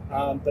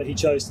 But he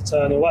chose to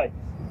turn away.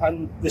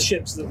 And the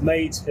ships that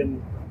made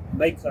him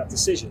make that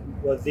decision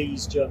were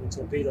these German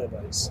torpedo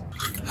boats.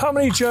 How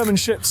many German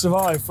ships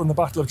survived from the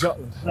Battle of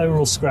Jutland? They were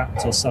all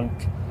scrapped or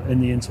sunk in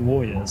the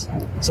interwar years.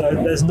 So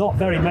there's not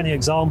very many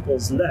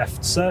examples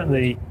left,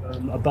 certainly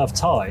above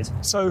tide.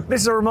 So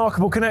this is a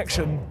remarkable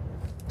connection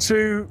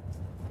to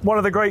one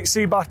of the great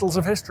sea battles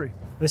of history.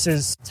 This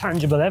is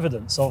tangible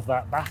evidence of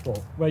that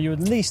battle, where you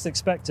would least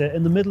expect it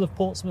in the middle of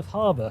Portsmouth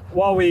Harbour.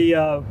 While we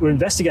were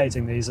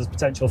investigating these as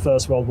potential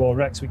First World War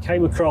wrecks, we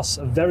came across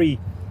a very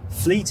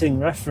fleeting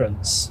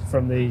reference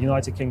from the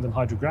United Kingdom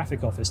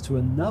Hydrographic Office to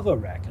another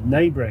wreck, a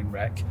neighbouring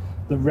wreck,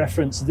 that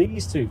referenced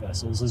these two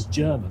vessels as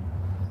German.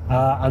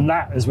 And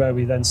that is where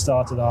we then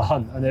started our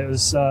hunt. And it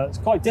was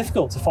quite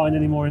difficult to find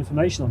any more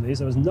information on these.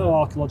 There was no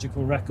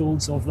archaeological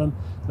records of them.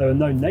 There were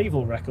no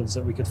naval records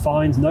that we could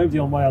find. Nobody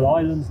on Whale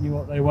Island knew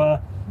what they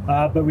were.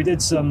 But we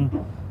did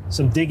some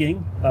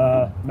digging,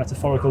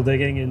 metaphorical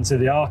digging into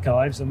the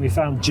archives, and we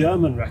found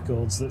German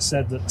records that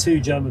said that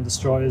 2 German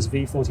destroyers,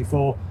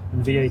 V-44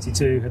 and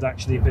V-82, had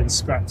actually been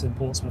scrapped in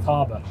Portsmouth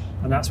Harbour.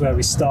 And that's where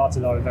we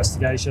started our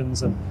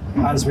investigations, and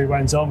as we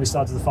went on, we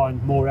started to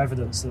find more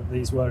evidence that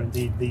these were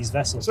indeed these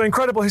vessels. So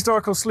incredible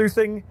historical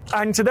sleuthing,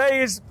 and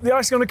today is the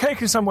icing on the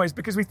cake in some ways,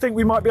 because we think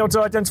we might be able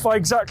to identify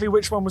exactly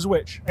which one was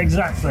which.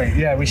 Exactly,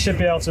 yeah, we should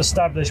be able to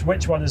establish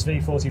which one is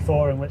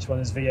V-44 and which one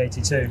is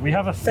V-82. We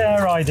have a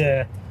fair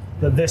idea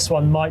that this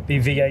one might be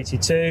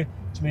V-82,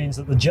 which means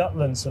that the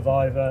Jutland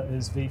survivor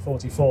is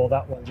V-44,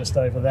 that one just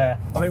over there.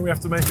 I think we have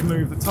to make a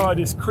move. The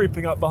tide is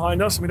creeping up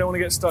behind us and we don't want to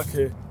get stuck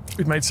here.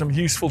 We've made some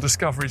useful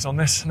discoveries on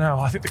this. Now,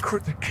 I think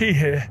the key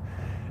here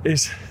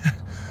is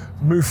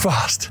move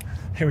fast.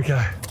 Here we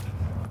go.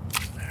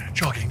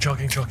 Jogging.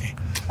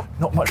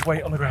 Not much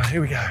weight on the ground.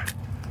 Here we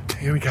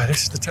go.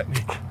 This is the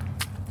technique.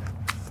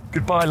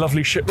 Goodbye,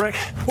 lovely shipwreck.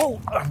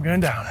 Whoa, I'm going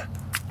down.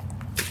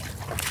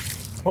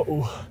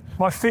 Uh-oh.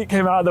 My feet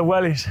came out of the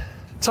wellies.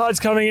 Tide's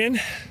coming in.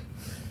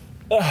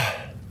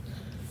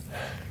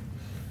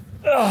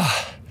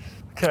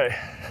 Okay,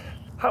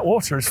 that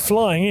water is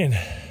flying in.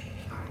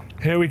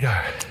 Here we go.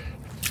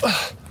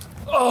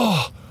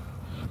 Oh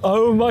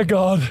my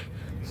God.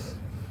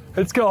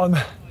 It's gone.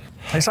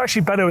 It's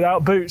actually better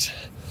without boots,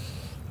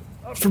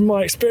 from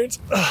my experience.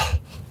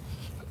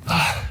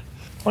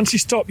 Once you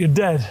stop, you're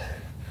dead.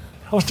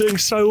 I was doing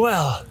so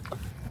well.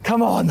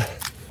 Come on.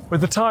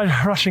 With the tide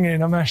rushing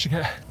in, I managed to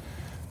get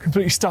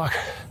completely stuck.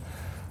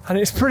 And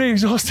it's pretty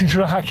exhausting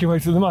trying to hack your way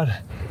through the mud.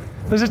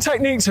 There's a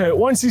technique to it.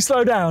 Once you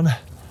slow down,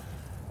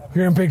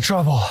 you're in big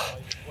trouble.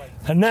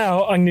 And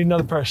now I need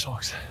another pair of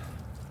socks.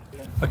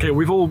 Okay,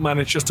 we've all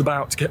managed just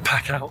about to get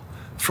back out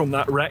from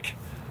that wreck.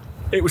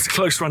 It was a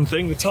close run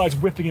thing. The tide's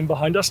whipping in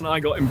behind us and I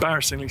got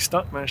embarrassingly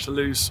stuck, managed to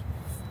lose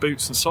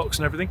boots and socks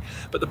and everything.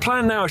 But the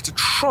plan now is to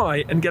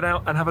try and get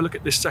out and have a look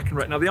at this second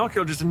wreck. Now, the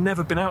archaeologists have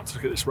never been out to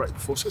look at this wreck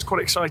before, so it's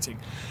quite exciting.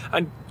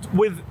 And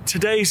with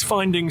today's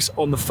findings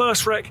on the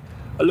first wreck,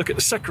 a look at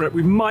the second wreck,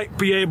 we might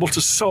be able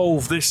to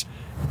solve this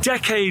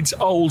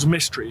decades-old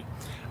mystery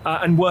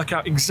and work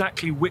out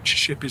exactly which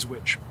ship is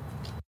which.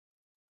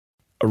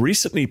 A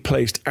recently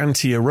placed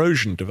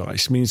anti-erosion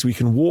device means we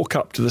can walk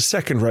up to the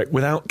second wreck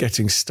without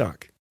getting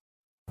stuck.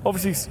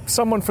 Obviously,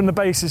 someone from the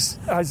base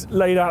has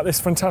laid out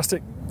this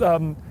fantastic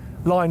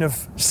line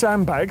of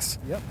sandbags,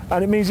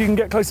 and it means you can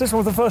get close to this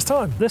one for the first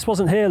time. This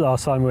wasn't here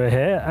last time we were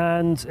here,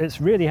 and it's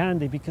really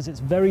handy because it's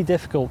very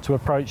difficult to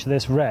approach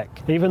this wreck.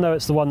 Even though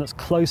it's the one that's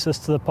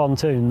closest to the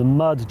pontoon, the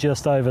mud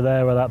just over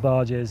there where that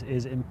barge is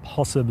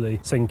impossibly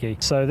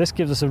sinky. So this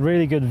gives us a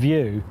really good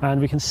view,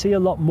 and we can see a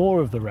lot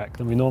more of the wreck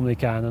than we normally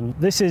can. And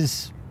this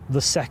is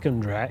the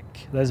second wreck.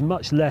 There's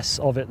much less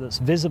of it that's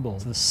visible.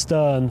 The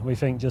stern, we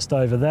think, just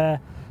over there.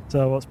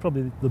 So what's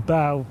probably the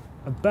bow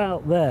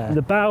about there.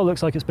 The bow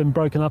looks like it's been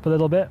broken up a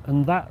little bit,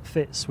 and that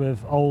fits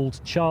with old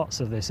charts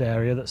of this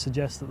area that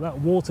suggest that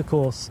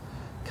watercourse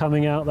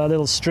coming out, that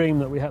little stream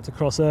that we had to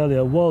cross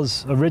earlier,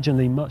 was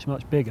originally much,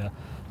 much bigger.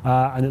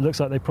 and it looks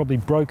like they probably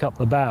broke up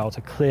the bow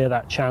to clear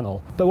that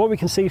channel. But what we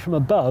can see from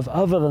above,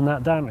 other than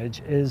that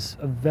damage, is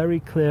a very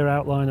clear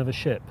outline of a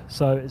ship.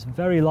 So it's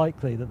very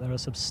likely that there are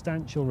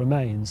substantial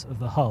remains of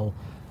the hull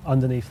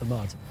underneath the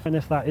mud. And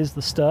if that is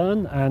the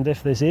stern, and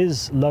if this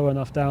is low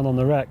enough down on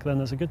the wreck, then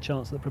there's a good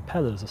chance that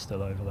propellers are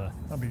still over there.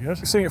 That'd be good.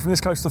 Seeing it from this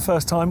close the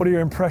first time, what are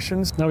your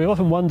impressions? Now, we've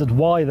often wondered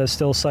why there's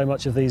still so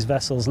much of these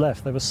vessels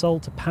left. They were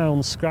sold to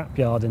Pound's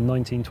scrapyard in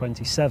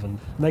 1927, and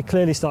they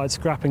clearly started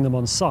scrapping them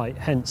on site,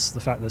 hence the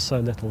fact there's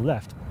so little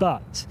left.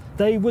 But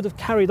they would have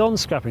carried on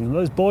scrapping them.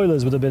 Those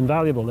boilers would have been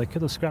valuable. They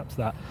could have scrapped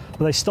that,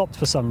 but they stopped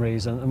for some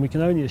reason, and we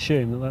can only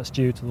assume that that's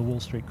due to the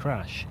Wall Street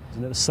crash.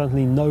 And it was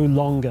certainly no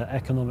longer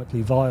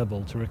economically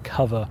viable to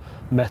recover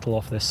metal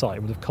off this site.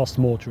 It would have cost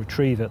more to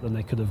retrieve it than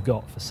they could have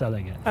got for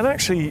selling it. And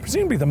actually,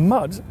 presumably the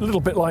mud, a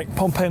little bit like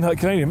Pompeii and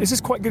Herculaneum, is this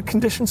quite good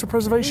conditions for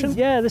preservation?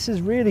 Yeah, this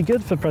is really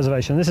good for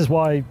preservation. This is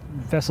why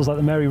vessels like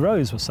the Mary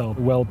Rose were so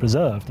well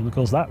preserved, and of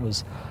course that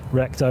was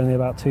wrecked only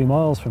about 2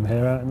 miles from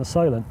here out in the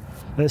Solent.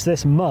 It's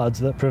this mud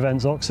that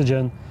prevents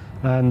oxygen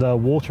and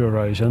water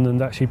erosion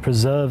and actually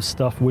preserves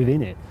stuff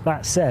within it.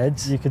 That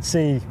said, you could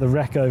see the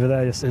wreck over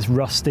there is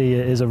rusty,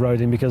 it is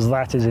eroding because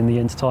that is in the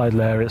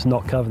intertidal area, it's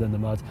not covered in the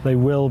mud. They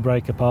will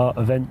break apart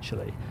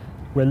eventually.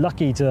 We're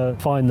lucky to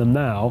find them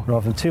now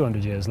rather than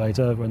 200 years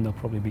later when they'll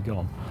probably be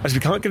gone. As we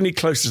can't get any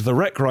closer to the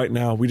wreck right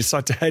now, we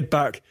decide to head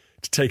back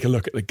to take a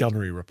look at the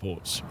gunnery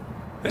reports.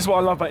 This is what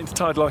I love about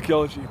intertidal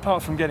archaeology,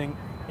 apart from getting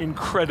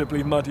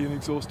incredibly muddy and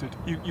exhausted.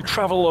 You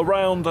travel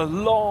around the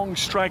long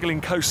straggling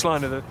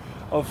coastline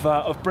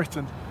of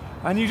Britain,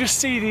 and you just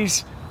see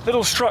these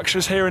little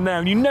structures here and there,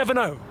 and you never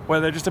know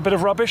whether they're just a bit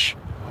of rubbish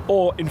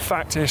or in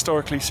fact a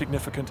historically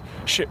significant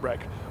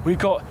shipwreck. We've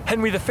got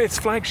Henry V's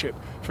flagship,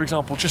 for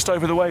example, just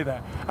over the way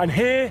there, and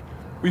here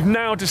we've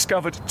now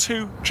discovered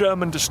 2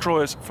 German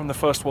destroyers from the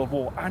First World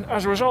War, and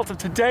as a result of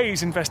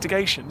today's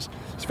investigations,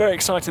 it's very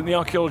exciting. The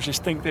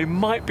archaeologists think they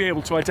might be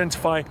able to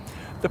identify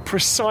the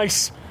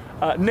precise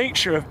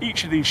nature of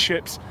each of these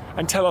ships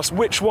and tell us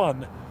which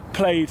one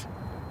played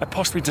a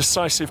possibly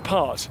decisive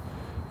part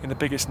in the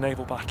biggest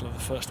naval battle of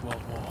the First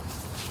World War.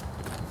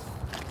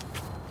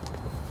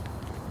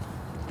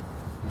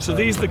 So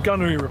these are the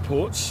gunnery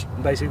reports.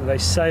 Basically, they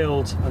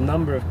sailed a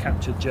number of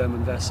captured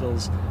German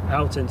vessels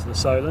out into the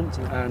Solent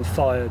and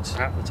fired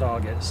at the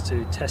targets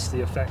to test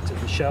the effect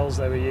of the shells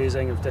they were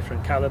using of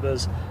different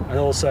calibers and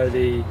also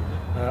the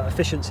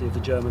efficiency of the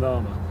German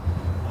armour.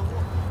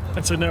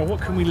 And so now what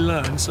can we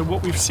learn? So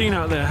what we've seen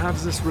out there, how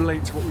does this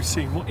relate to what we've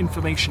seen? What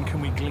information can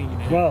we glean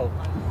here? Well,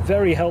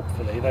 very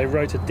helpfully, they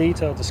wrote a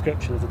detailed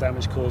description of the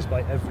damage caused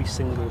by every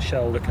single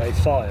shell that they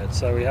fired.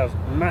 So we have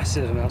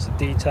massive amounts of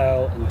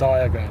detail and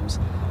diagrams.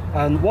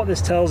 And what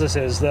this tells us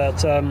is that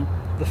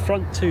the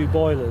front 2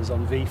 boilers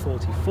on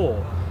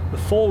V44, the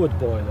forward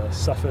boiler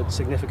suffered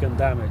significant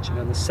damage, and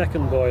then the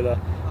second boiler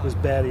was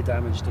barely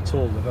damaged at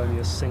all with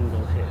only a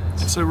single hit.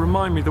 So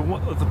remind me, the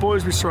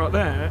boilers we saw out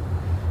there,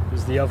 it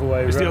was the other way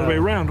around. It was the other way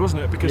around,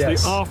 wasn't it? Because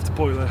yes. The aft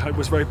boiler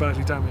was very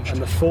badly damaged.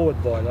 And the forward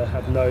boiler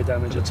had no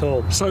damage at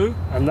all. So?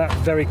 And that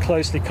very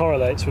closely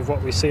correlates with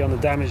what we see on the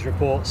damage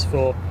reports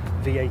for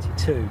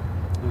V82.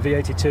 And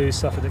V82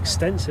 suffered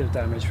extensive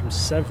damage from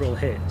several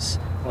hits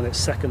on its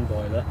second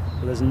boiler,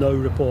 but there's no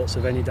reports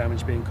of any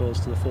damage being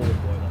caused to the forward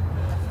boiler.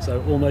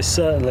 So almost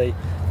certainly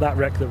that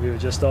wreck that we were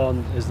just on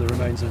is the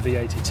remains of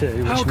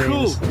V82, which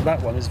means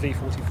that one is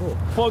V44.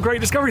 What a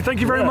great discovery! Thank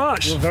you very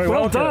much. You're very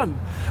well welcome. done.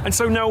 And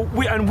so now,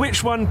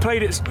 which one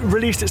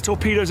released its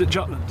torpedoes at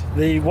Jutland?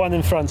 The one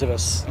in front of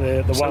us,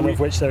 the one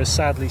of which there is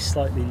sadly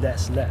slightly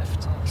less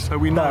left. So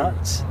we know.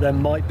 But there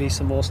might be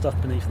some more stuff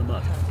beneath the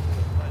mud.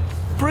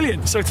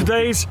 Brilliant. So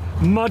today's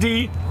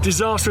muddy,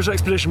 disastrous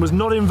expedition was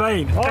not in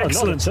vain. Oh,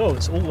 excellent. Not at all.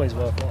 It's always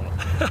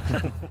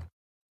worthwhile.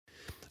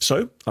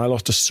 So I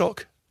lost a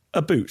sock,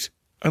 a boot,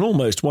 and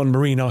almost one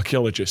marine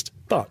archaeologist,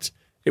 but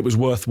it was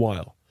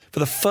worthwhile. For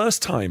the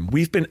first time,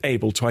 we've been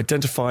able to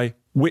identify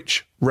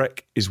which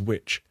wreck is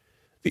which.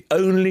 The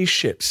only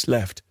ships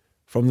left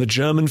from the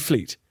German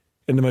fleet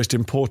in the most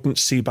important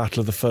sea battle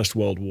of the First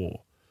World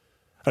War.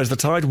 As the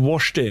tide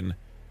washed in,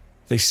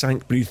 they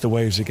sank beneath the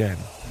waves again.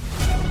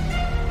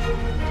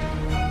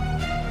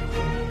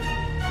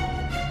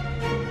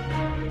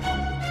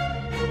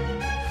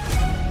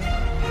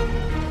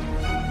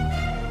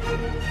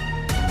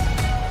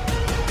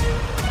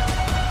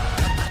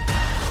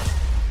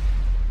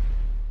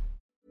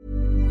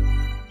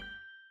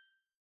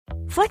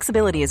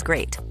 Flexibility is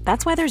great.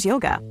 That's why there's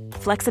yoga.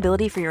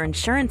 Flexibility for your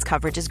insurance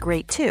coverage is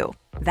great too.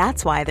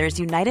 That's why there's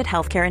United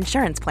Healthcare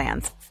Insurance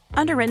Plans.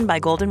 Underwritten by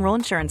Golden Rule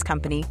Insurance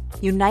Company,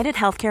 United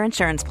Healthcare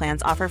Insurance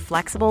Plans offer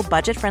flexible,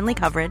 budget-friendly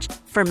coverage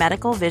for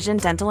medical, vision,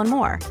 dental, and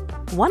more.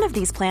 One of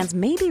these plans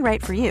may be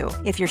right for you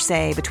if you're,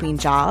 say, between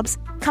jobs,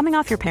 coming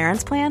off your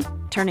parents' plan,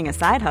 turning a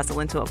side hustle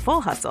into a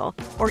full hustle,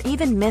 or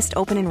even missed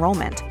open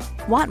enrollment.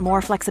 Want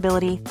more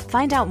flexibility?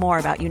 Find out more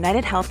about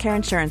United Healthcare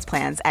Insurance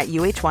Plans at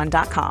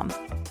uh1.com.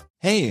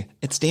 Hey,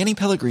 it's Danny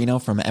Pellegrino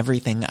from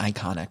Everything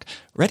Iconic.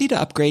 Ready to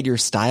upgrade your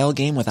style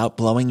game without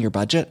blowing your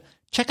budget?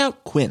 Check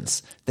out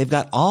Quince. They've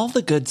got all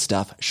the good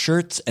stuff,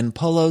 shirts and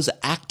polos,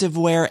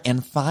 activewear,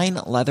 and fine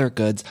leather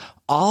goods,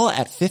 all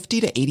at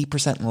 50 to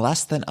 80%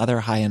 less than other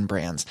high-end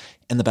brands.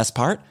 And the best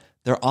part?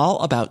 They're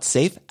all about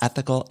safe,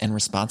 ethical, and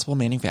responsible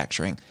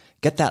manufacturing.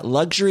 Get that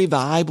luxury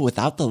vibe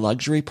without the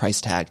luxury price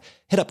tag.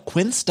 Hit up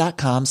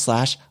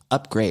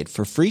quince.com/upgrade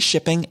for free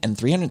shipping and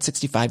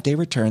 365-day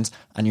returns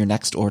on your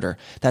next order.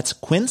 That's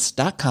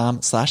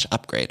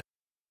quince.com/upgrade.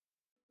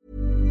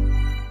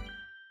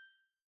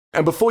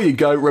 And before you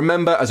go,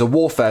 remember, as a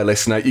Warfare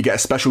listener, you get a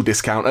special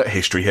discount at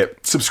History Hit.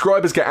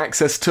 Subscribers get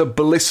access to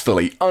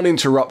blissfully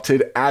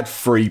uninterrupted,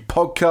 ad-free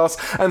podcasts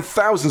and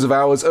thousands of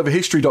hours of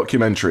history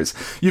documentaries.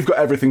 You've got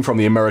everything from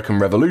the American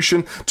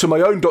Revolution to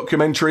my own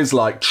documentaries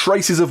like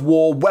Traces of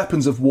War,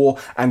 Weapons of War,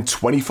 and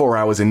 24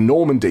 Hours in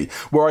Normandy,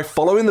 where I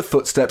follow in the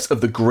footsteps of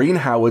the Green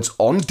Howards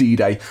on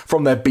D-Day,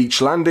 from their beach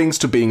landings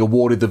to being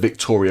awarded the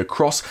Victoria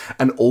Cross,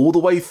 and all the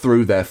way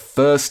through their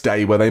first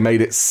day where they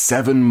made it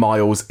 7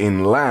 miles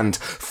inland,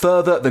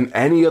 further than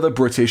any other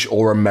British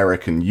or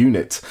American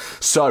unit.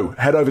 So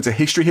head over to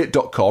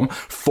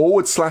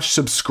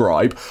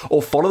historyhit.com/subscribe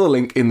or follow the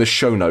link in the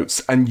show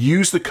notes and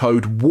use the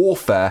code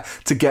WARFARE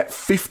to get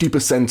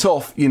 50%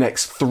 off your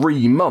next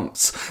 3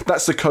 months.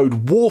 That's the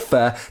code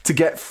WARFARE to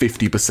get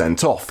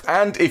 50% off.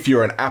 And if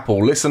you're an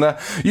Apple listener,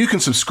 you can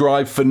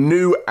subscribe for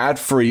new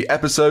ad-free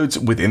episodes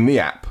within the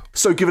app.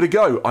 So give it a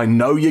go. I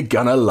know you're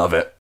gonna love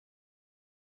it.